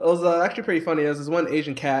It was actually pretty funny. There was this one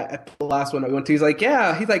Asian cat at the last one I went to. He's like,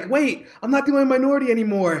 "Yeah." He's like, "Wait, I'm not the only minority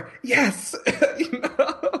anymore." Yes, you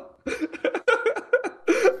know.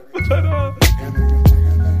 But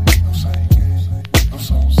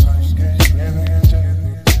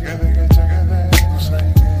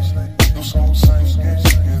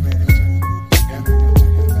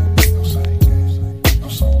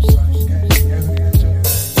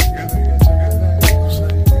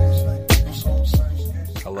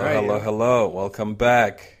Hello, all right, hello, yo, hello. Welcome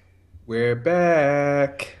back. we're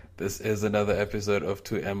back. This is another episode of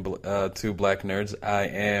Two Black Nerds. I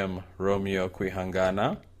am Romeo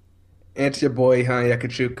Quihangana. It's your boy Han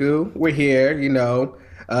Yakachuku. We're here, you know.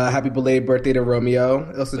 Happy belated birthday to Romeo.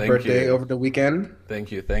 Ilsa's Thank birthday you. over the weekend.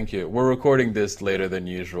 Thank you, thank you. We're recording this later than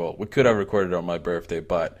usual. We could have recorded on my birthday,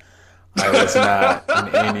 but I was not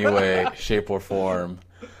in any way, shape, or form.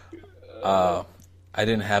 I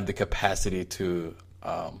didn't have the capacity to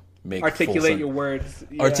make full Articulate your words.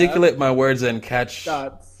 Yeah. articulate my words and catch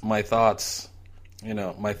Thoughts. my thoughts. You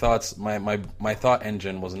know, my thoughts, my thought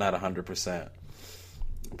engine was not 100%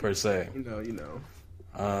 per se. You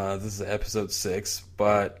know. This is episode 6,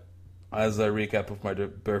 but as a recap of my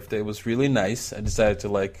birthday, it was really nice. I decided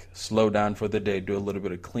to slow down for the day, do a little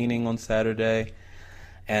bit of cleaning on Saturday,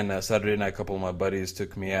 and Saturday night, a couple of my buddies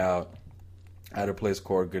took me out at a place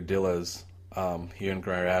called Godilla's here in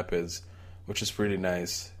Grand Rapids, which is pretty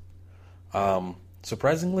nice.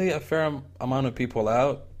 Surprisingly, a fair amount of people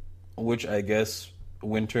out, which I guess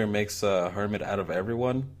winter makes a hermit out of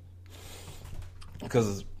everyone,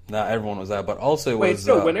 because not everyone was out, but also it Wait, was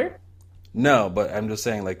still winter? no, but I'm just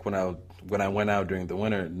saying, like, when I went out during the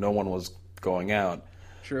winter, no one was going out.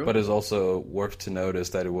 True. But it's also worth to notice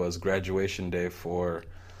that it was graduation day for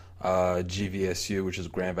GVSU, which is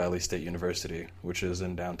Grand Valley State University, which is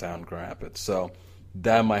in downtown Grand Rapids. So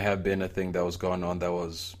that might have been a thing that was going on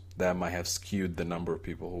that might have skewed the number of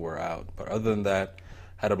people who were out. But other than that,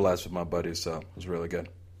 had a blast with my buddies, so it was really good.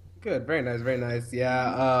 Good. Very nice. Very nice.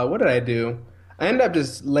 Yeah. What did I do? I ended up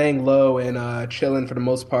just laying low and chilling for the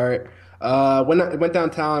most part. Went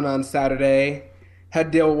downtown on Saturday.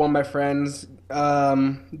 Had to deal with one of my friends.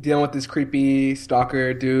 Dealing with this creepy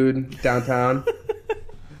stalker dude downtown.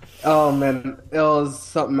 Oh man, it was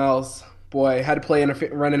something else. Boy, had to play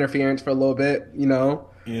run interference for a little bit, you know.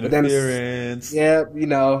 But then, Interference. yeah, you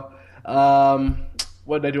know.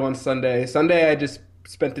 What did I do on Sunday? Sunday, I just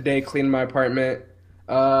spent the day cleaning my apartment.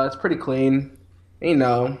 It's pretty clean. You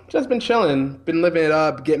know, just been chilling, been living it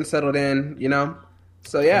up, getting settled in, you know.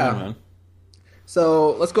 So Yeah, yeah. man.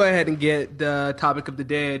 So let's go ahead and get the topic of the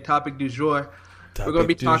day, topic du jour. We're going to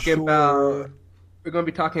be Topic du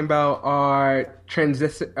talking about jour. our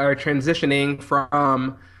transitioning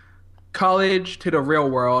from college to the real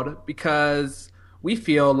world because we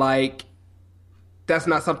feel like that's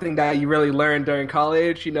not something that you really learn during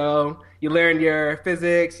college. You know, you learn your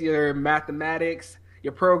physics, your mathematics,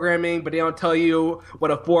 your programming, but they don't tell you what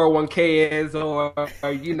a 401k is or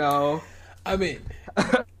you know.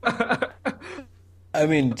 I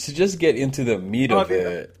mean, to just get into the meat all of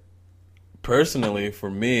the it, personally, for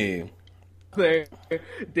me, other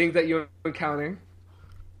things that you encounter.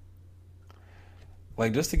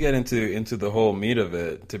 like, just to get into the whole meat of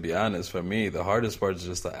it, to be honest, for me, the hardest part is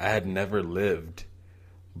just that I had never lived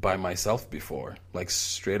by myself before, like,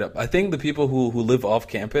 straight up. I think the people who live off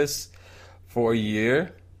campus for a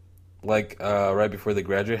year, like, right before they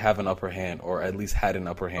graduate, have an upper hand, or at least had an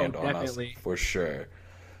upper Oh, hand on us, definitely. for sure.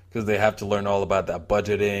 Because they have to learn all about that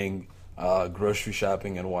budgeting, grocery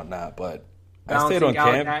shopping, and whatnot. But I stayed on Balancing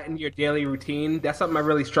out camp. that in your daily routine. That's something I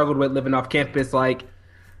really struggled with living off campus. Like,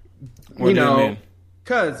 What you do you know, mean?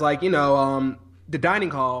 because, like, the dining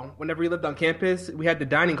hall, whenever we lived on campus, we had the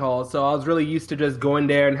dining hall. So I was really used to just going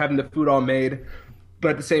there and having the food all made.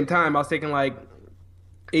 But at the same time, I was taking like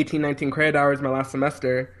 18, 19 credit hours my last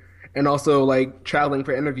semester and also like traveling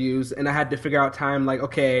for interviews. And I had to figure out time like,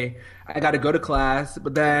 okay, I got to go to class,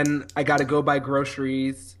 but then I got to go buy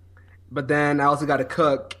groceries, but then I also got to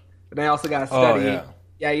cook, and I also got to Oh, study. yeah.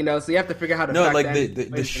 Yeah, you know, so you have to figure out how to No, factor like, that the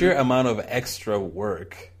into sheer the amount of extra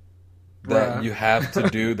work that Bruh. you have to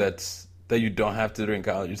do that you don't have to do in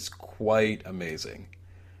college is quite amazing.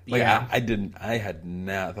 Like, Yeah. I had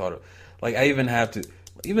not thought of, like, I have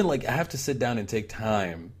to sit down and take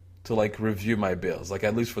time to, like, review my bills. Like,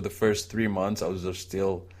 at least for the first 3 months, I was just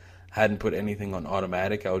still hadn't put anything on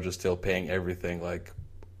automatic. I was just still paying everything, like,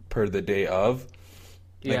 per the day of.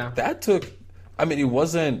 Like, Yeah. that took, it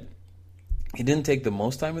didn't take the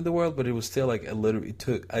most time in the world, but it was still, like,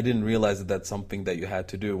 I didn't realize that that's something that you had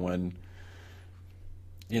to do when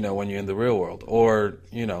you're in the real world. Or,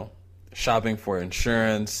 shopping for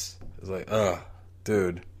insurance. It's like,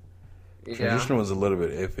 dude, Yeah. Transition was a little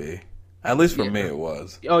bit iffy. At least for me, Yeah. it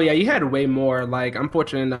was. Oh yeah, you had way more. Like I'm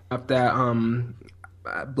fortunate enough that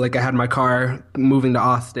like I had my car moving to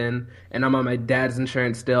Austin and I'm on my dad's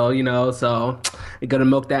insurance still, so I gotta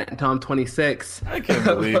milk that until I'm 26. I can't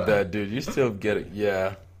believe that, dude. You still get it.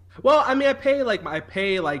 Yeah. Well, I mean, I pay like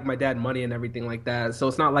my dad money and everything like that, so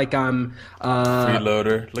it's not like I'm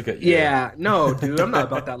Freeloader. Look at you. yeah, no, dude, I'm not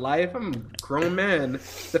about that life. I'm a grown man.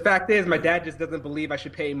 The fact is, my dad just doesn't believe I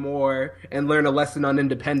should pay more and learn a lesson on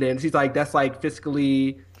independence. He's like, that's like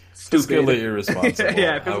fiscally stupid. Fiscally irresponsible.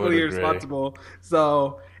 Yeah, I would fiscally agree. irresponsible.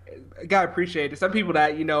 So, I gotta appreciate it. Some people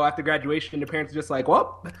that, after graduation, their parents are just like,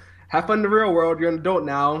 well, have fun in the real world. You're an adult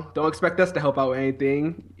now. Don't expect us to help out with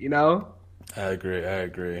anything. I agree. I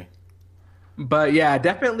agree. But yeah,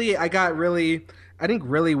 definitely, I think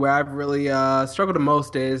really where I've really struggled the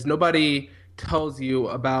most is nobody tells you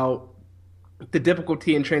about the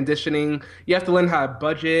difficulty in transitioning. You have to learn how to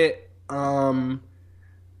budget.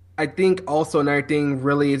 I think also another thing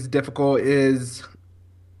really is difficult is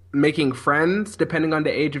making friends depending on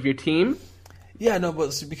the age of your team. Yeah, no,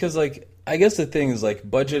 but because like I guess the thing is like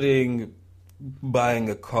budgeting, buying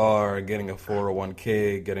a car, getting a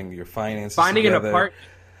 401k, getting your finances Finding an together. apartment.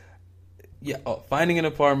 Yeah, finding an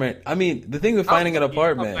apartment. I mean, the thing with finding an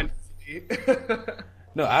apartment.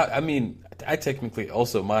 No, I mean, I technically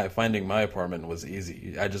also finding my apartment was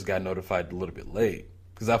easy. I just got notified a little bit late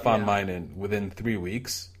because I found Yeah. mine within 3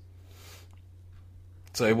 weeks.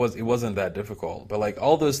 So it wasn't that difficult. But like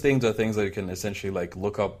all those things are things that you can essentially like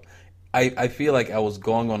look up. I feel like I was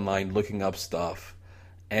going online looking up stuff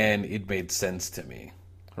and it made sense to me.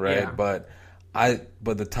 Right? Yeah. But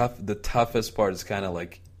the toughest part is kind of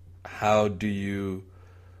like how do you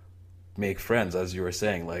make friends, as you were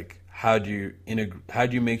saying, like how do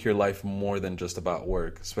you make your life more than just about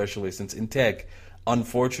work, especially since in tech,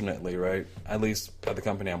 unfortunately, right, at least at the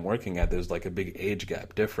company I'm working at, there's like a big age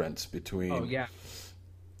gap difference between Oh yeah.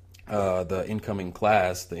 the incoming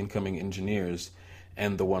class, the incoming engineers,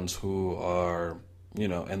 and the ones who are,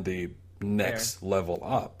 in the next level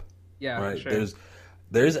up. Yeah, for right. sure.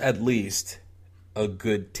 There's at least a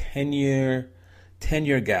good 10-year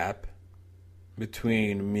gap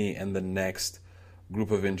between me and the next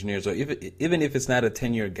group of engineers. Or even if it's not a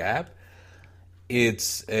 10-year gap,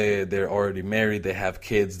 it's they're already married, they have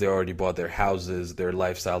kids, they already bought their houses, their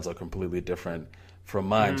lifestyles are completely different from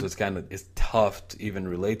mine. So it's tough to even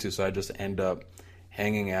relate to. So I just end up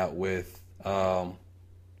hanging out with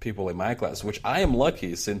people in my class, which I am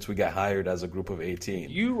lucky since we got hired as a group of 18.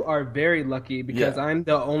 You are very lucky because Yeah. I'm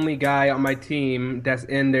the only guy on my team that's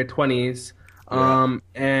in their 20s. Yeah.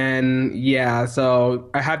 And yeah, so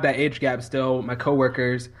I have that age gap still with my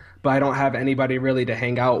coworkers, but I don't have anybody really to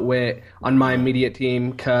hang out with on my immediate team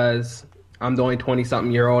because I'm the only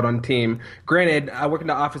 20-something-year-old on the team. Granted, I work in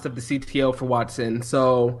the office of the CTO for Watson.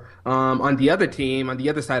 So on the other team, on the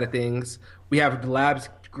other side of things, we have the labs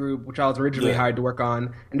group, which I was originally Yeah. hired to work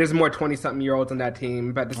on, and there's more 20-something-year-olds on that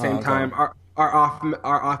team. But at the same okay. time, our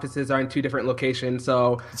offices are in two different locations,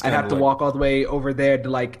 so I'd kinda have to like- walk all the way over there to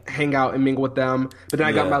like hang out and mingle with them. But then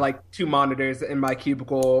I got Yeah. my like 2 monitors in my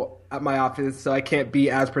cubicle at my office, so I can't be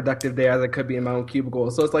as productive there as I could be in my own cubicle.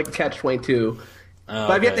 So it's like catch 22.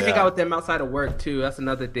 But I've yet to hang out with them outside of work too. That's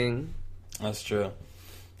another thing. That's true.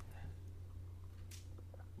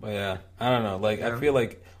 But yeah, I don't know. Like I feel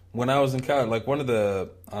like when I was in college, like one of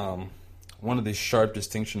the sharp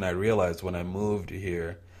distinction I realized when I moved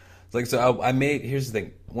here, like so I made. Here's the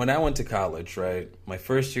thing: when I went to college, right, my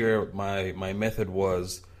first year, my method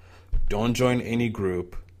was don't join any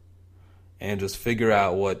group, and just figure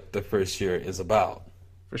out what the first year is about.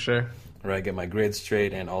 For sure. Right, get my grades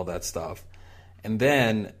straight and all that stuff, and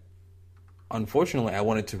then. Unfortunately, I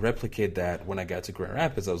wanted to replicate that when I got to Grand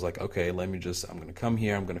Rapids. I was like, okay, I'm going to come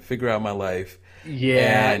here. I'm going to figure out my life.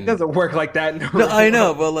 Yeah, And- it doesn't work like that. No, I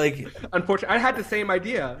know, but like, Unfortunately, I had the same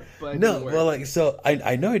idea, but it no, didn't work. well, like, so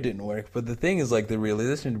I know it didn't work, but the thing is, like, the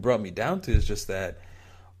realization it brought me down to is just that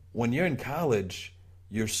when you're in college,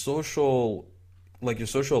 your social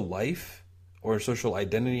life or social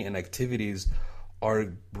identity and activities are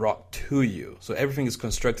brought to you. So everything is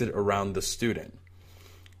constructed around the student.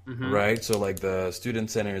 Right, so like the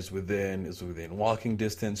student center is within walking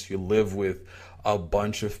distance. You live with a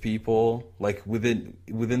bunch of people, like within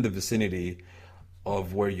the vicinity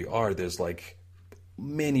of where you are. There's like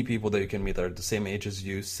many people that you can meet that are the same age as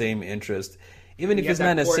you, same interest, even if You it's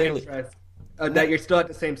have not that core necessarily. interest, that you're still at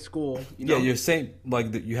the same school. Yeah, you're saying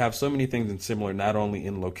like that you have so many things in similar, not only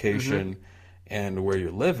in location and where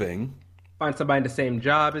you're living. Find somebody in the same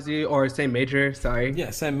job as you or same major. Sorry. Yeah,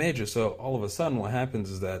 same major. So all of a sudden, what happens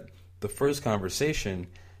is that the first conversation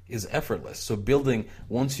is effortless. So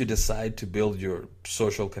once you decide to build your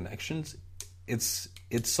social connections, it's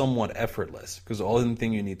somewhat effortless because the only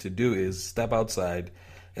thing you need to do is step outside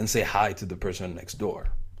and say hi to the person next door,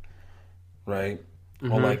 right?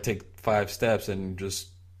 Or like take 5 steps and just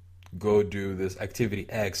go do this activity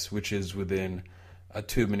X, which is within a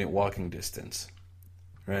 2-minute walking distance,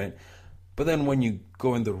 right? But then when you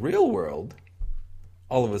go in the real world,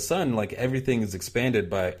 all of a sudden, like everything is expanded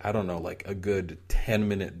by, I don't know, like a good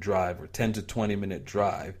 10-minute drive or 10 to 20-minute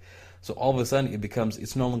drive. So all of a sudden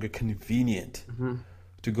it's no longer convenient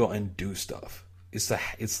to go and do stuff.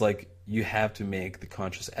 It's like you have to make the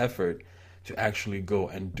conscious effort to actually go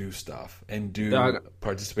and do stuff and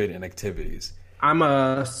participate in activities. I'm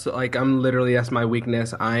literally, that's my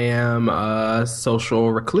weakness. I am a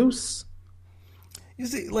social recluse. You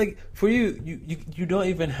see, like for you don't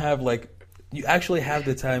even have like, you actually have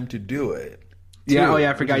the time to do it. Yeah. Too, Oh yeah,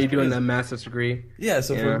 I forgot you're doing crazy. the master's degree. Yeah.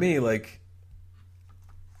 So for me, like,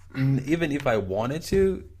 even if I wanted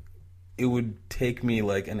to, it would take me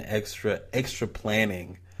like an extra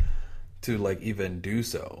planning to like even do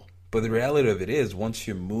so. But the reality of it is, once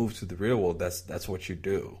you move to the real world, that's what you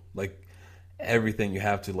do. Like everything, you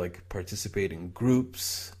have to like participate in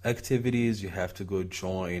groups, activities. You have to go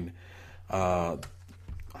join. How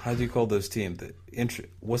do you call those teams?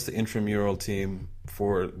 What's the intramural team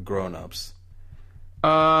for grown-ups?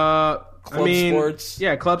 Club sports.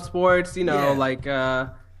 Yeah, club sports. Yeah. Like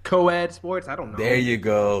co-ed sports. I don't know. There you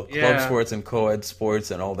go. Club Yeah. sports and co-ed sports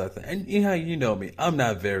and all that thing. And you know me. I'm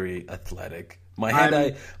not very athletic. My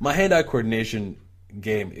hand-eye coordination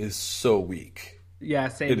game is so weak. Yeah,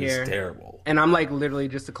 same It here. is terrible. And I'm like literally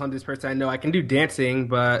just the clumsiest person I know. I can do dancing,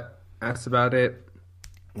 but that's about it.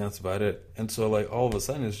 That's about it. And so like all of a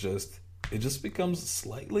sudden it just becomes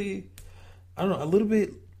slightly, I don't know, a little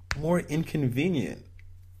bit more inconvenient.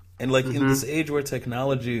 And like in this age where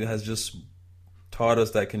technology has just taught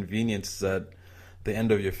us that convenience is at the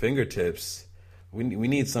end of your fingertips, we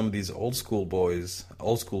need some of these old school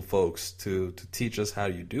folks to teach us how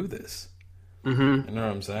you do this. You know what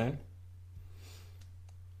I'm saying?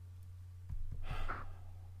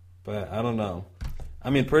 But I don't know. I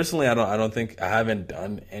mean, personally, I think I haven't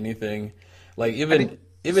done anything. Like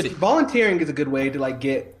Volunteering is a good way to like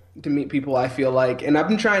get to meet people, I feel like. And I've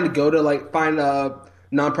been trying to go to like find a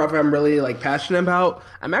nonprofit I'm really like passionate about.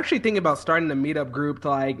 I'm actually thinking about starting a meetup group to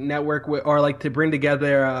like network with or like to bring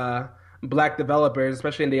together Black developers,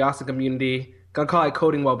 especially in the Austin community. Gonna call it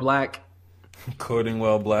Coding While Black. Coding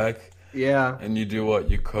while black. Yeah. And you do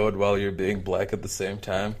what? You code while you're being black at the same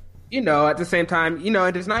time? At the same time,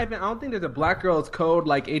 and there's not even, I don't think there's a Black Girls Code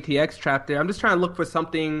like ATX chapter. I'm just trying to look for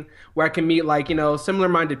something where I can meet like, similar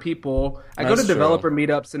minded people. I go to That's true. developer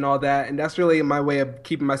meetups and all that, and that's really my way of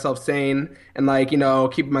keeping myself sane and like,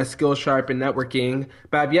 keeping my skills sharp and networking.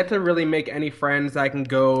 But I've yet to really make any friends I can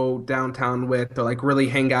go downtown with or like really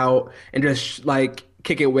hang out and just like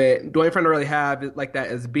kick it with. The only friend I really have like that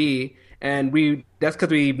is B. And that's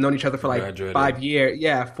because we've known each other for like Graduated. 5 years.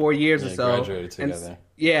 Yeah, 4 years or Yeah, so. graduated And together.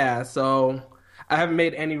 yeah, so I haven't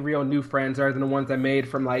made any real new friends other than the ones I made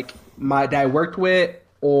from like that I worked with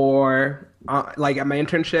or like at my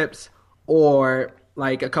internships or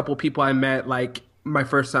like a couple people I met like my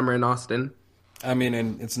first summer in Austin. I mean,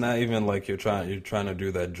 and it's not even like you're trying to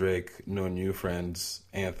do that Drake "No New Friends"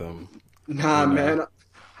 anthem. Nah, You know. man.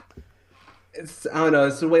 I don't know.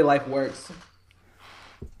 It's the way life works.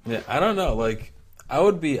 Yeah, I don't know. Like, I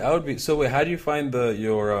would be. So wait, how do you find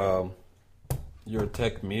your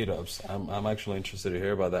tech meetups? I'm actually interested to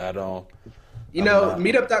hear about that. I don't.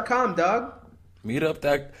 Meetup.com, dog.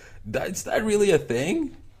 Meetup is that really a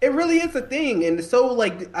thing? It really is a thing, and so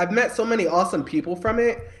like I've met so many awesome people from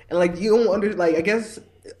it, and like you don't I guess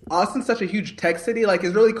Austin's such a huge tech city. Like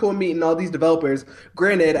it's really cool meeting all these developers.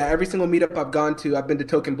 Granted, at every single meetup I've gone to, I've been to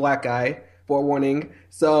Token Black Guy. Forewarning,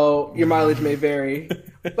 so your mileage may vary,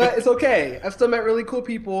 but it's okay. I've still met really cool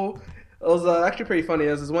people. It was actually pretty funny.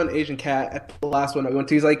 There was this one Asian cat at the last one I went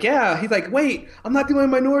to. He's like, "Yeah." He's like, "Wait, I'm not the only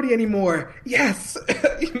minority anymore." Yes, but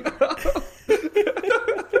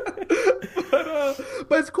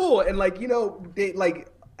it's cool. And like they like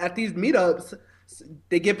at these meetups,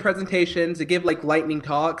 they give presentations, they give like lightning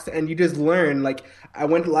talks, and you just learn. Like I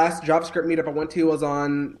went to the last JavaScript meetup I went to was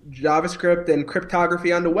on JavaScript and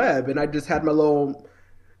cryptography on the web, and I just had my little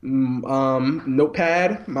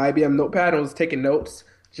notepad, my IBM notepad, and was taking notes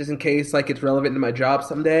just in case like it's relevant to my job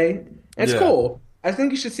someday. And it's Yeah. cool. I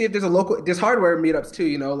think you should see if there's hardware meetups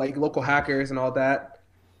too, like local hackers and all that.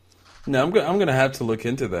 No, I'm gonna have to look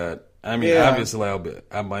into that. I mean, Yeah. obviously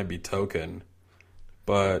I might be token,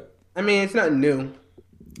 but I mean, it's not new.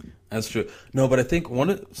 That's true. No, but I think one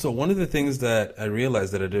of the things that I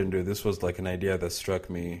realized that I didn't do, this was like an idea that struck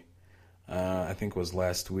me, I think was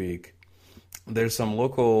last week. There's some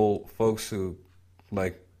local folks who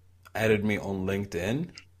like added me on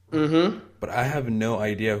LinkedIn, Mm-hmm. but I have no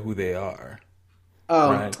idea who they are,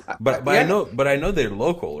 Oh, right? But yeah, I know they're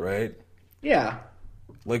local, right? yeah.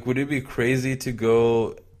 Like, would it be crazy to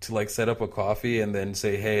go to like set up a coffee and then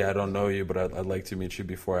say, "Hey, I don't know you, but I'd like to meet you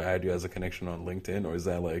before I add you as a connection on LinkedIn," or is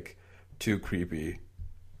that like too creepy?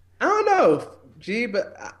 I don't know, G,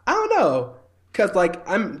 but I don't know. Cause like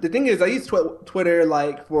the thing is I use Twitter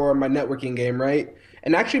like for my networking game, right?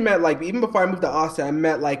 And I actually met like even before I moved to Austin, I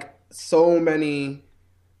met like so many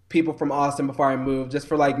people from Austin before I moved, just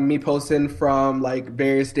for like me posting from like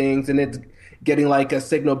various things and it's getting like a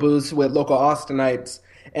signal boost with local Austinites.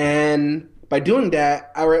 And by doing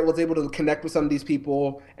that, I was able to connect with some of these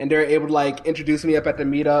people and they're able to like introduce me up at the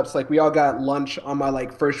meetups. Like we all got lunch on my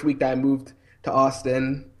like first week that I moved to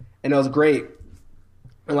Austin and it was great.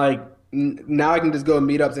 And like now I can just go to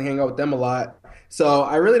meetups and hang out with them a lot. So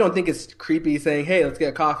I really don't think it's creepy saying, "Hey, let's get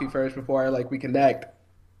a coffee first before like we connect."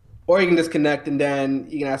 Or you can just connect and then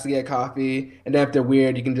you can ask to get a coffee, and then if they're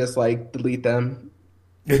weird, you can just like delete them.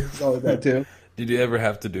 It's always that too. Did you ever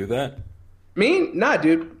have to do that? Me, nah,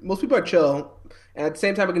 dude. Most people are chill. And at the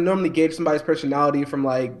same time, I can normally gauge somebody's personality from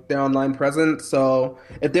like their online presence. So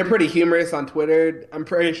if they're pretty humorous on Twitter, I'm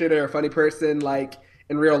pretty sure they're a funny person like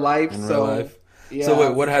in real life. In real So life? So wait, yeah.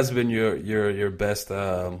 what has been your best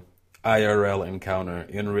IRL encounter,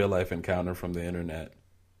 in real life encounter from the internet?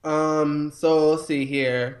 So let's see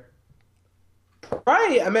here.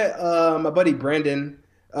 Probably I met my buddy Brandon.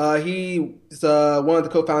 He's one of the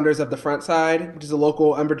co-founders of the Front Side, which is a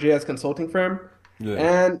local Ember.js consulting firm, Yeah.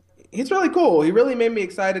 and he's really cool. He really made me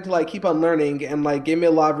excited to like keep on learning and like gave me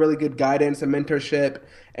a lot of really good guidance and mentorship.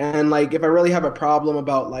 And like if I really have a problem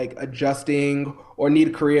about like adjusting or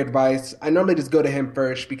need career advice, I normally just go to him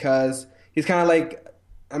first because he's kind of like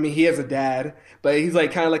I mean, he is a dad, but he's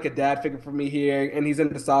like kind of like a dad figure for me here, and he's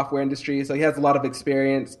in the software industry, so he has a lot of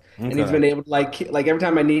experience, and he's Okay. been able to like every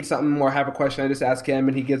time I need something or have a question, I just ask him,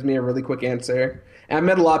 and he gives me a really quick answer. And I've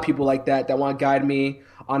met a lot of people like that that want to guide me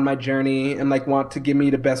on my journey and like want to give me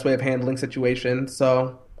the best way of handling situations.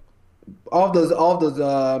 So all of those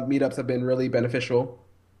meetups have been really beneficial.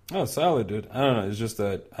 Oh, solid, dude. I don't know. It's just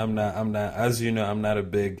that I'm not, as you know, I'm not a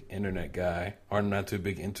big internet guy, or I'm not too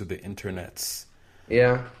big into the internets.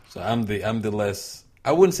 Yeah, So I'm the less,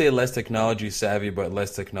 I wouldn't say less technology savvy, but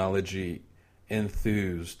less technology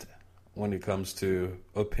enthused when it comes to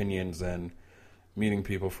opinions and meeting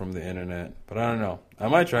people from the internet. But I don't know. I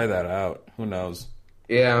might try that out. Who knows?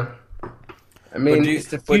 yeah. I But mean, do you, it's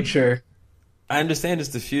the but future. I understand it's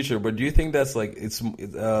the future, but do you think that's like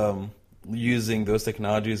using those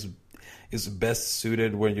technologies is best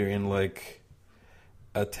suited when you're in like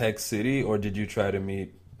a tech city, or did you try to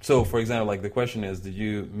meet? So, for example, like the question is, did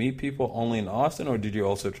you meet people only in Austin, or did you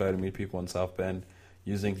also try to meet people in South Bend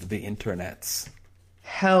using the internets?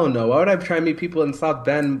 Hell no. Why would I try and meet people in South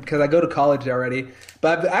Bend? Because I go to college already.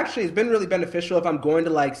 But actually, it's been really beneficial if I'm going to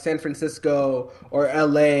like San Francisco or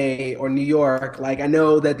LA or New York. Like, I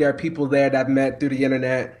know that there are people there that I've met through the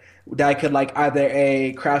internet that I could like either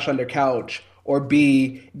A, crash on their couch or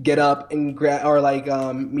B, get up and grab or like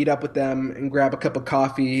meet up with them and grab a cup of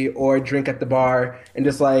coffee or a drink at the bar and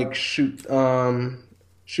just like shoot the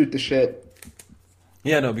shit.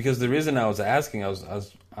 Yeah, no, because the reason I was asking, I was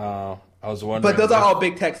But wondering those are if all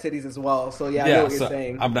big tech cities as well. So yeah, I know yeah, what you're so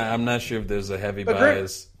saying. I'm not sure if there's a heavy But great.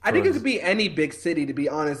 bias I think it could towards be any big city, to be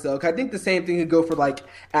honest, though. 'Cause I think the same thing could go for like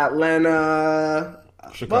Atlanta,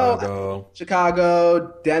 well, Chicago.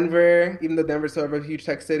 Chicago, Denver, even though Denver's sort of a huge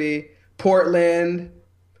tech city, Portland.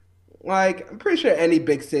 Like, I'm pretty sure any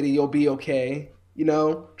big city you'll be okay. You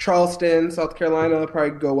know, Charleston, South Carolina,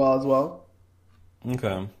 probably go well as well.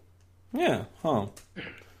 Okay. Yeah, huh.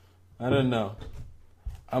 I don't know.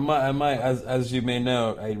 I might, as you may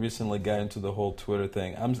know, I recently got into the whole Twitter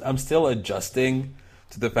thing. I'm still adjusting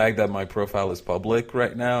to the fact that my profile is public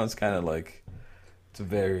right now. It's kind of like it's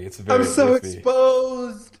I'm very so iffy.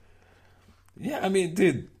 exposed. Yeah, I mean,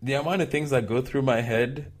 dude, the amount of things that go through my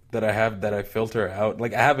head that I filter out,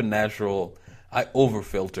 like I have a natural, I over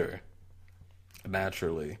filter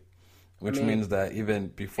naturally, I which mean, means that even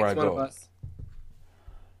before I it's one of go, us.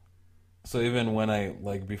 so even when I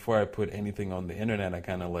like before I put anything on the internet, I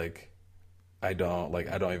kind of like I don't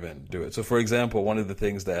even do it. So for example, one of the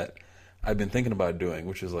things that I've been thinking about doing,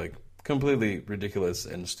 which is like completely ridiculous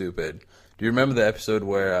and stupid. Do you remember the episode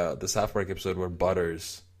where the South Park episode where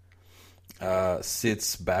Butters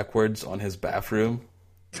sits backwards on his bathroom?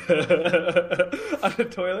 On the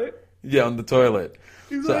toilet? Yeah, on the toilet.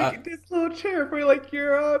 He's So like, this little chair for like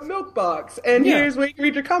your milk box, and yeah, here's where you can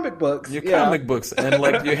read your comic books. your Yeah. comic books, and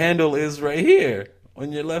like your handle is right here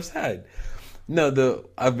on your left side. No, the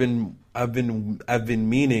I've been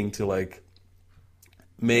meaning to like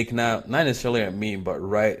make not necessarily a meme, but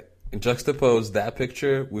write juxtapose that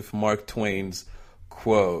picture with Mark Twain's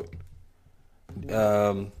quote.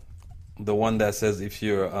 The one that says if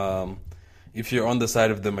you're on the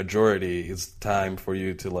side of the majority, it's time for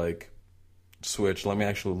you to like switch. Let me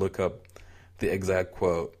actually look up the exact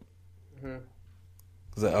quote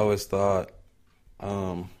because I always thought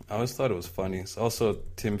it was funny. It's also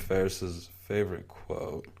Tim Ferriss's favorite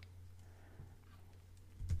quote.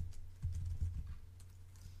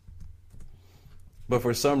 But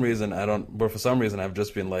for some reason I've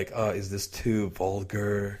just been like, oh, is this too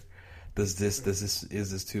vulgar? Is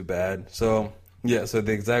this too bad? So yeah, so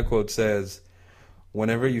the exact quote says,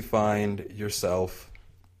 whenever you find yourself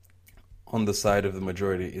on the side of the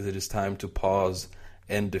majority, it is time to pause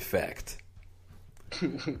and defect. All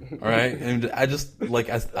right, and I just like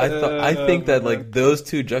I think that like those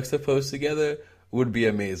two juxtaposed together would be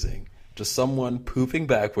amazing. Just someone pooping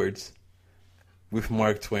backwards with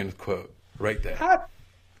Mark Twain's quote right there.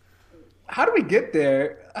 How do we get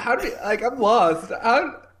there? How do we, like I'm lost.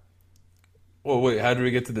 Well, wait, how did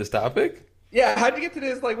we get to this topic? Yeah, how'd you get to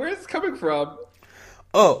this? Like, where is this coming from?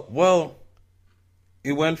 Oh, well,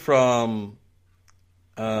 it went from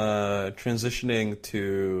transitioning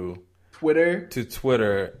to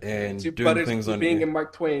Twitter and To doing Butters things on being and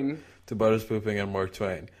Mark Twain. to Butters pooping and Mark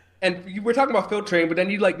Twain. And you were talking about filtering, but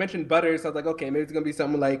then you like mentioned Butters. So I was like, okay, maybe it's gonna be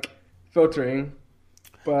something like filtering.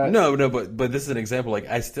 But No, but this is an example. Like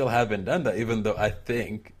I still haven't done that, even though I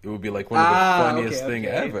think it would be like one of the funniest thing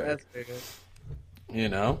ever. That's very good. You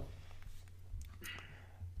know,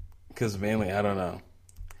 because mainly I don't know.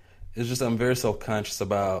 It's just I'm very self conscious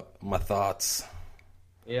about my thoughts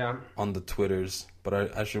Yeah. on the Twitters,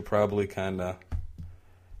 but I should probably kind of.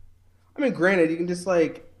 I mean, granted, you can just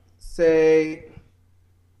like say,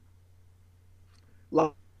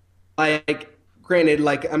 like, granted,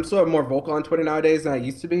 like I'm sort of more vocal on Twitter nowadays than I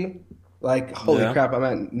used to be. Like, holy Yeah. crap, I'm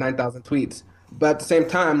at 9,000 tweets. But at the same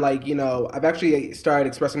time, like, you know, I've actually started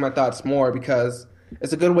expressing my thoughts more because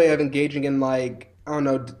it's a good way of engaging in like, I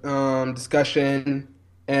don't know, discussion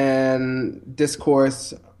and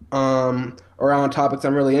discourse around topics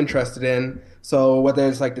I'm really interested in. So whether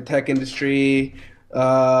it's like the tech industry,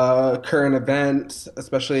 current events,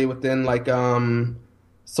 especially within like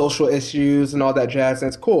social issues and all that jazz, and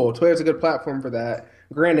it's cool. Twitter's a good platform for that.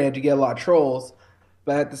 Granted, you get a lot of trolls,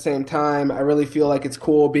 but at the same time, I really feel like it's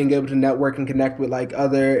cool being able to network and connect with like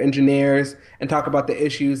other engineers and talk about the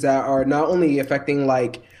issues that are not only affecting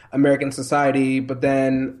like American society, but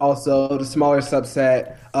then also the smaller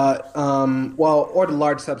subset, or the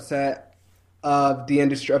large subset of the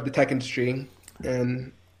industry, of the tech industry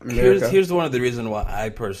in America. Here's one of the reasons why I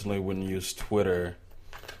personally wouldn't use Twitter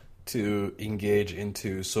to engage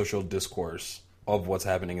into social discourse of what's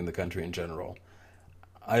happening in the country in general.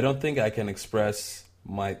 I don't think I can express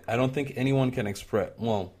I don't think anyone can express,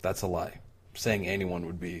 well, that's a lie. Saying anyone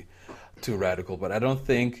would be too radical, but I don't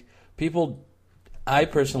think I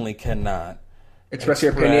personally cannot Express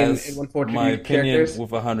your opinion in express 140 my opinion characters.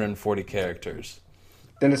 with 140 characters.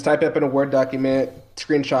 Then just type it up in a Word document,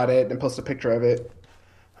 screenshot it, and post a picture of it.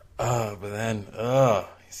 But then,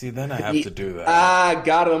 see, then I have to do that. Ah,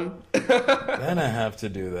 got him. Then I have to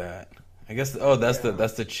do that. I guess, that's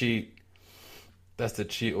the cheat. That's the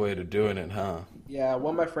cheat way to doing it, huh? Yeah,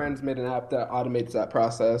 one of my friends made an app that automates that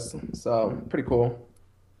process, so pretty cool.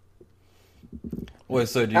 Wait,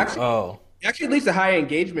 so do you, Actually- It actually leads to higher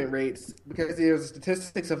engagement rates because there's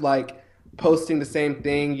statistics of like posting the same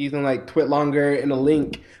thing using like TwitLonger and a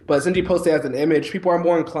link, but since you post it as an image, people are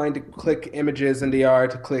more inclined to click images than they are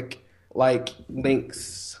to click like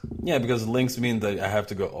links. yeah, because links mean that I have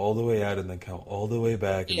to go all the way out and then come all the way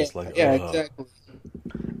back, and it's like, Yeah, exactly.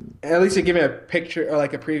 And at least you're giving a picture or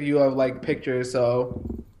like a preview of like pictures, so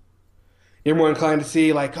you're more inclined to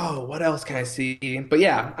see like, oh, what else can I see? But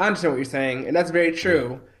yeah, I understand what you're saying, and that's very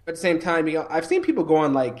true. But at the same time, you know, I've seen people go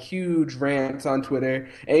on like huge rants on Twitter,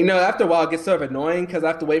 and you know, after a while, it gets sort of annoying because I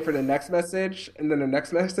have to wait for the next message and then the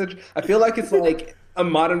next message. I feel like it's like a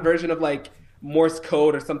modern version of like Morse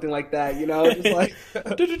code or something like that. You know, just like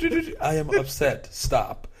I am upset.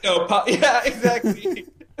 Stop. yeah, exactly.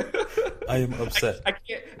 I am upset. I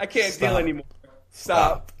can't deal Stop. anymore.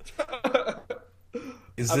 Stop.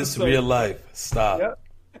 Is I'm this so- real life? Stop. Yep.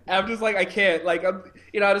 I'm just like I can't like I'm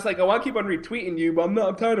just like I want to keep on retweeting you, but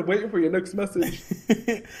I'm tired of waiting for your next message.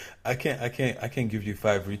 I can't give you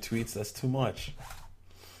 5 retweets. That's too much.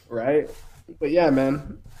 Right? But yeah,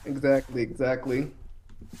 man. Exactly, exactly.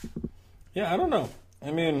 Yeah, I don't know.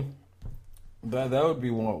 I mean, that would be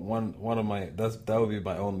one of my that would be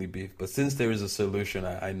my only beef. But since there is a solution,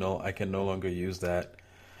 I know I can no longer use that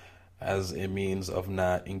as a means of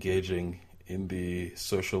not engaging in the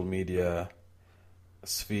social media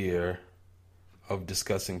sphere of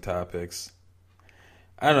discussing topics.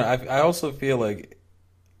 I don't know. I also feel like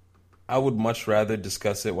I would much rather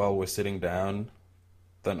discuss it while we're sitting down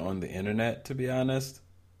than on the internet, to be honest.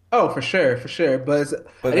 Oh, for sure, for sure.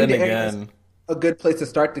 I But think then the internet's again, a good place to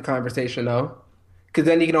start the conversation, though, because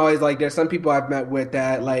then you can always like. There's some people I've met with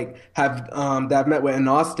that like have that I've met with in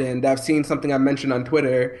Austin that have seen something I mentioned on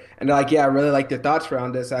Twitter, and they're like, "Yeah, I really like your thoughts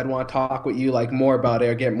around this. I'd want to talk with you like more about it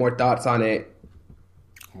or get more thoughts on it."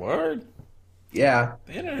 word, Yeah.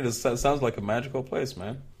 the internet sounds like a magical place,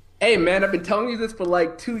 man. Hey, man, I've been telling you this for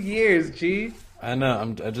like 2 years, G. I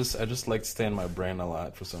know. I just like to stay in my brain a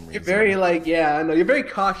lot for some You're very reason. like, yeah, I know. You're very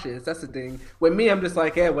cautious. That's the thing. With me, I'm just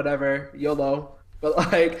like, yeah, whatever, YOLO. But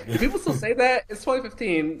like, do people still say that? It's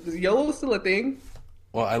 2015. Is YOLO still a thing?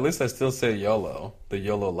 Well, at least I still say YOLO, the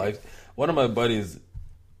YOLO life. One of my buddies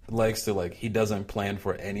likes to like he doesn't plan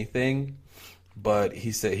for anything, but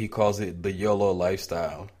he calls it the YOLO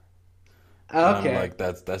lifestyle. And I'm Okay. like,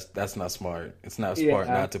 that's not smart. It's not smart Yeah.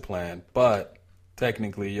 not to plan. But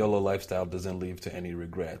technically, YOLO lifestyle doesn't lead to any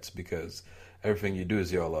regrets because everything you do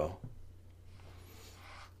is YOLO.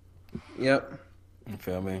 Yep. You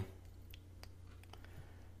feel me?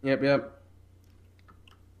 Yep. Yep.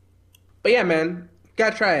 But yeah, man,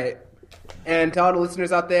 gotta try it. And to all the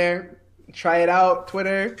listeners out there, try it out.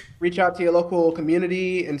 Twitter, reach out to your local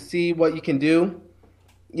community and see what you can do.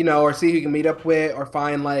 You know, or see who you can meet up with, or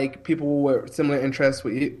find like people with similar interests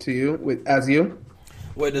with you, with as you.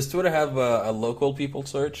 Wait, does Twitter have a local people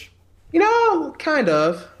search? You know, kind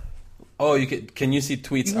of. Oh, can you see You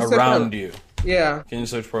tweets can search around up. you? Yeah. Can you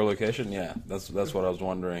search for a location? Yeah, that's what I was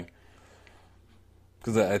wondering.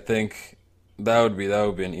 Because I think that would be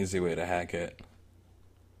an easy way to hack it.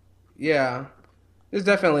 Yeah. There's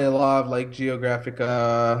definitely a lot of like geographic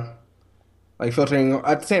like filtering.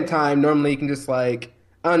 At the same time, normally you can just like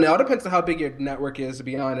I don't know, it all depends on how big your network is, to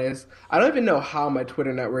be honest. I don't even know how my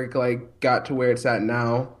Twitter network like got to where it's at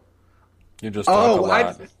now. You just talk a Oh,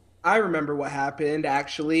 lot. I remember what happened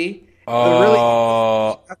actually. The really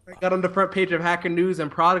Oh, after I got on the front page of Hacker News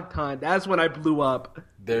and Product Hunt, that's when I blew up.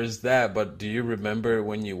 there's that. But do you remember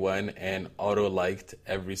when you went and auto liked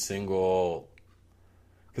every single?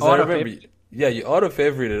 Because I Auto remember, favorite. yeah, you auto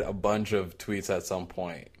favorited a bunch of tweets at some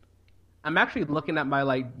point. I'm actually looking at my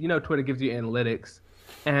like Twitter gives you analytics,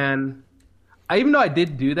 and even though I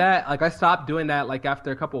did do that, like I stopped doing that like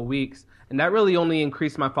after a couple of weeks, and that really only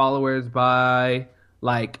increased my followers by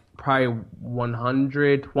like probably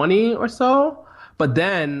 120 or so. But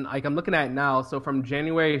then like I'm looking at it now, so from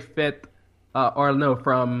January 5th, or no,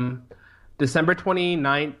 from December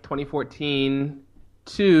 29th, 2014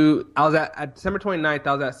 to I was at December 29th,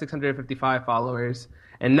 I was at 655 followers,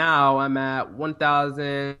 and now I'm at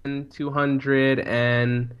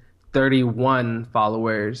 1,231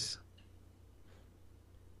 followers.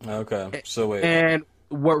 Okay, so wait, And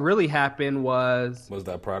what really happened was, was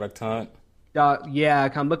that product hunt? yeah,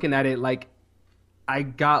 like, I'm looking at it like I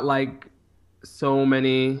got like so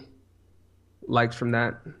many likes from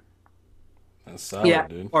that. That's Yeah, solid,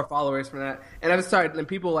 dude. or followers from that. And I've started, and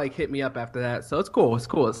people like hit me up after that. So it's cool. It's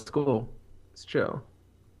cool. It's cool. It's chill.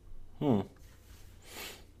 Hmm.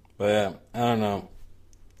 But yeah, I don't know.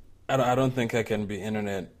 I don't think I can be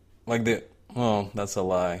internet like the. Well, that's a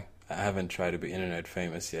lie. I haven't tried to be internet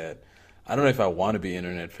famous yet. I don't know if I want to be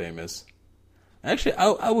internet famous. Actually,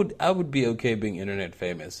 I would be okay being internet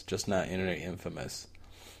famous, just not internet infamous.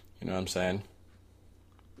 You know what I'm saying?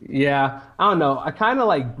 Yeah, I don't know. I kind of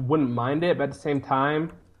like wouldn't mind it, but at the same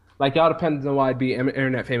time, like y'all depends on what I'd be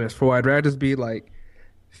internet famous for. I'd rather just be like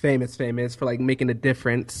famous for like making a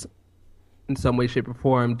difference in some way, shape, or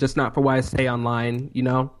form, just not for what I say online.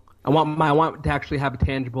 I want to actually have a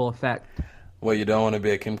tangible effect. Well, you don't want to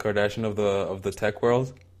be a Kim Kardashian of the tech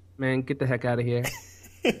world? Man, get the heck out of here.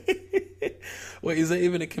 Wait, is there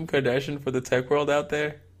even a Kim Kardashian for the tech world out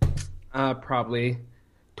there? Probably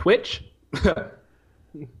Twitch.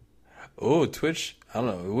 Oh, Twitch. I don't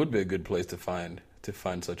know. It would be a good place to find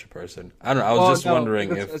such a person. I don't know. I was Oh just no,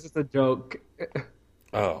 wondering it's if. just a joke.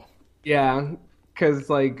 Oh, Yeah, because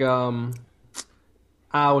like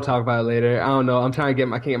I will talk about it later. I don't know. I can't get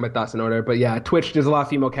my thoughts in order. But yeah, Twitch. There's a lot of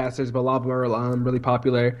female casters, but a lot of them are really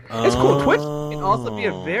popular. It's cool. Twitch can also be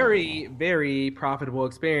a very, very profitable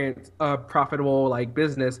experience, profitable like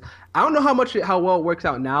business. I don't know how well it works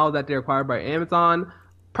out now that they're acquired by Amazon.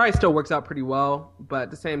 Probably still works out pretty well, but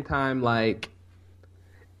at the same time, like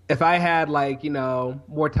if I had like,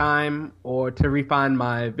 more time or to refine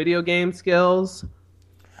my video game skills,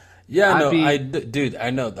 Yeah, I'd no, be dude, I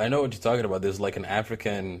know what you're talking about. There's like an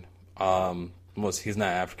African, most he's not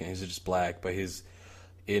African, he's just black, but he's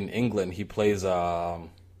in England. He plays,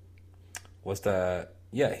 what's that?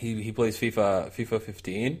 Yeah, he plays FIFA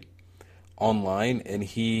 15 online, and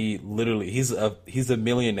he literally he's a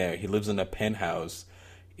millionaire. He lives in a penthouse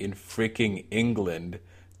in freaking England,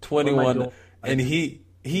 what am I 21, doing? and he.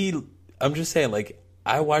 I'm just saying, like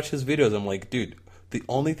I watch his videos. I'm like, dude, the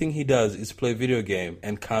only thing he does is play video game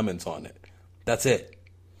and comments on it. That's it,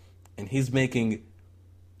 and he's making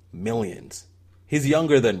millions. He's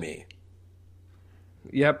younger than me.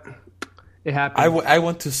 Yep, it happens. I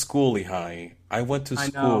went to school, Lehigh. I went to I know.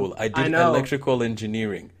 school. I I did know. electrical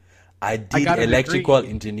engineering. I I did got a electrical degree,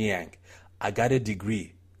 engineering. I got a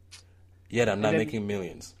degree. Yet I'm and not then making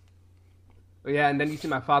millions. yeah, and then you see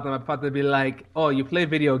my father. My father be like, "Oh, you play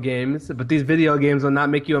video games, but these video games will not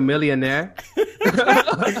make you a millionaire."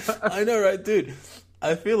 I know, right, dude?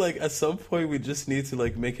 I feel like at some point we just need to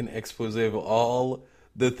like make an expose of all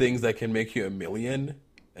the things that can make you a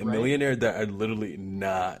Right? millionaire that are literally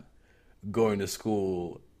not going to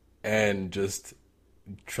school and just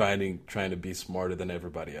trying to be smarter than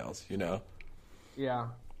everybody else, you know? Yeah.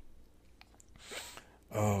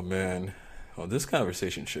 Oh man. Well, this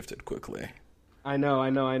conversation shifted quickly. I know, I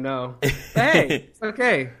know, I know. Hey, it's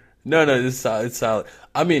okay. No, no, it's solid. It's solid.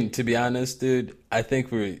 I mean, to be honest, dude, I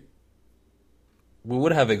think we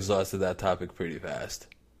would have exhausted that topic pretty fast,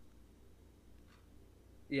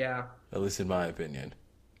 Yeah. at least in my opinion.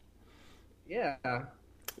 Yeah. But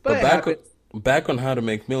But it happens. back on how to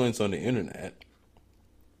make millions on the internet.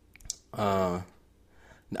 Uh,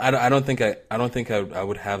 I don't think I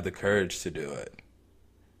would have the courage to do it,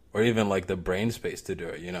 or even like the brain space to do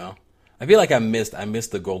it. You know, I feel like I missed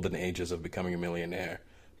the golden ages of becoming a millionaire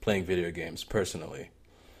playing video games personally,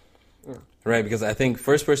 Yeah. right? Because I think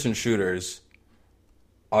first person shooters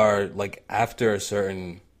are like after a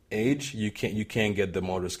certain age, you can't get the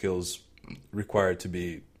motor skills required to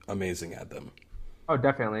be amazing at them. Oh,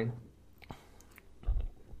 definitely.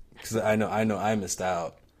 Because I know I missed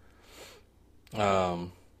out.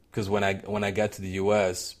 Because when I got to the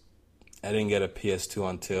U.S., I didn't get a PS2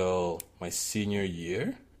 until my senior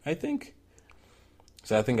year, I think.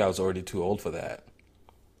 So I think I was already too old for that.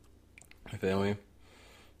 You feel me?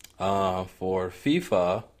 For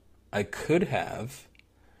FIFA, I could have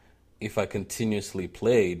if I continuously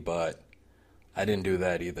played, but I didn't do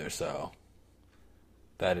that either, so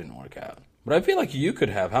that didn't work out. But I feel like you could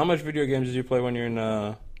have. How much video games did you play when you're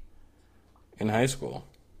in high school?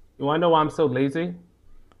 You want to know why I'm so lazy?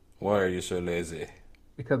 Why are you so lazy?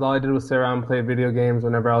 Because all I did was sit around and play video games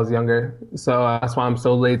whenever I was younger. So that's why I'm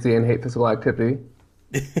so lazy and hate physical activity.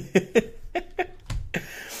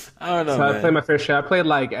 I don't know, So I played man. my fair share. I played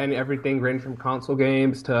like everything ranging from console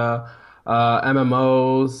games to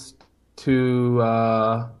MMOs to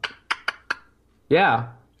yeah,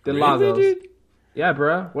 did a lot of Really, those. dude? Yeah,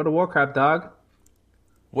 bruh. What a Warcraft dog.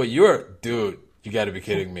 What dude? You got to be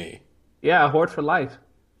kidding me. Yeah, Horde for life.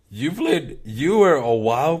 You were a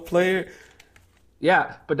WoW player?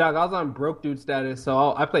 Yeah, but dog, I was on broke dude status,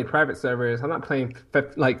 so I played private servers. I'm not paying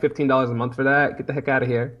like $15 a month for that. Get the heck out of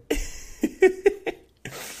here.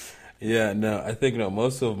 Yeah, no, I think no.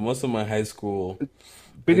 Most of my high school,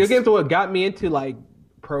 Video ex- games are what got me into like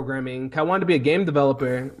programming. I wanted to be a game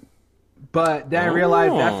developer, but then I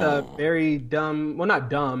realized that's a oh, very dumb, well, not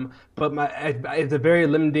dumb, but it's a very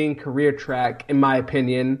limiting career track in my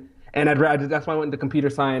opinion. And I'd rather that's why I went into computer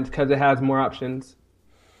science because it has more options.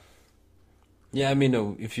 yeah. I mean,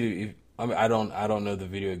 no. If I mean, I don't know the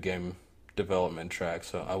video game development track,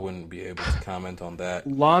 so I wouldn't be able to comment on that.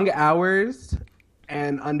 Long hours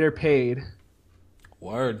and underpaid.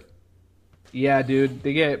 Word. Yeah, dude,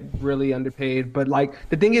 they get really underpaid. But like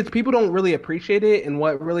the thing is, people don't really appreciate it. And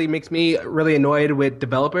what really makes me really annoyed with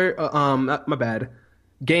my bad,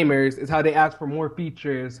 gamers is how they ask for more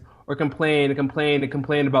features or complain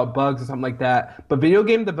about bugs or something like that. But video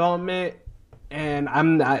game development, and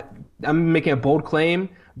I'm making a bold claim,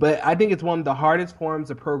 but I think it's one of the hardest forms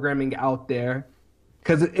of programming out there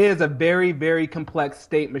because it is a very, very complex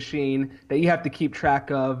state machine that you have to keep track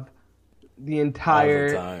of the All the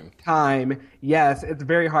entire time. time. Yes, it's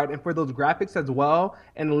very hard. And for those graphics as well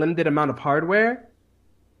and a limited amount of hardware,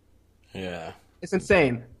 Yeah. it's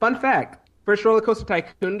insane. Fun fact, first Roller Coaster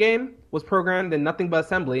Tycoon game was programmed in nothing but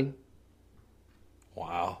assembly.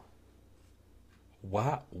 Wow.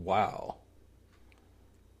 Wow. Wow.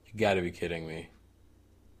 You got to be kidding me,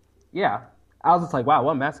 Yeah. I was just like, wow,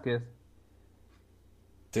 what a masochist.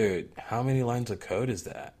 dude. How many lines of code is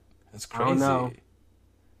that? That's I don't know. crazy.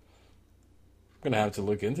 gonna have to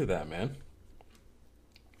look into that, man.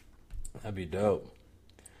 That'd be dope.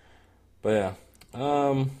 But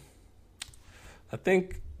yeah, I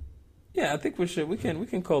think, yeah, I think we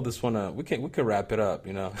can call this one we can wrap it up,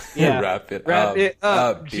 you know. Yeah. Wrap it Wrap up. it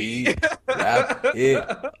up. B. Wrap it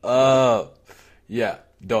up. Yeah.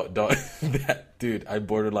 Don't that dude, I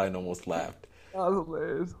borderline almost laughed. That was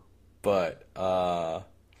hilarious. But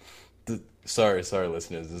sorry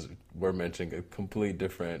listeners, we're mentioning a complete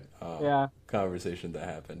different conversation that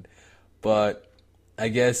happened. But I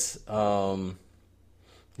guess this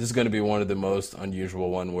is going to be one of the most unusual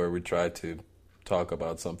one where we tried to talk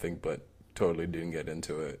about something but totally didn't get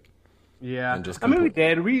into it. Yeah. And just I mean, we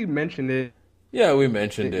did. We mentioned it. Yeah, we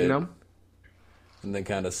mentioned it. You know? And then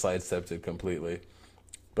kind of sidestepped it completely.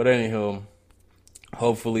 But anywho,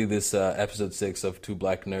 hopefully this episode 6 of Two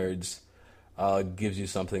Black Nerds gives you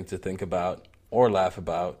something to think about or laugh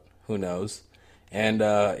about. Who knows? And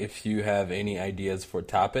if you have any ideas for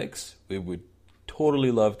topics, we would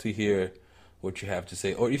totally love to hear what you have to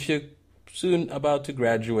say. Or if you're soon about to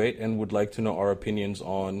graduate and would like to know our opinions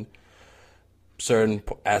on certain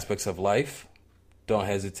aspects of life, don't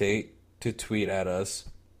hesitate to tweet at us.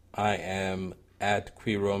 I am at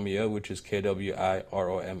Quiromeo, which is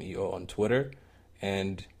KWIROMEO on Twitter.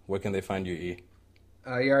 And where can they find you, E?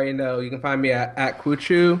 You already know. You can find me at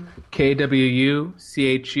Kwuchu,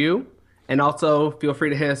 KWUCHU. And also feel free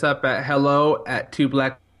to hit us up at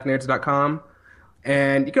hello@twoblacknerds.com.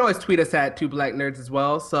 And you can always tweet us at 2blacknerds as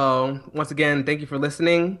well. So once again, thank you for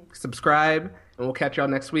listening. Subscribe, and we'll catch y'all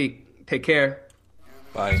next week. Take care.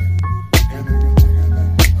 Bye.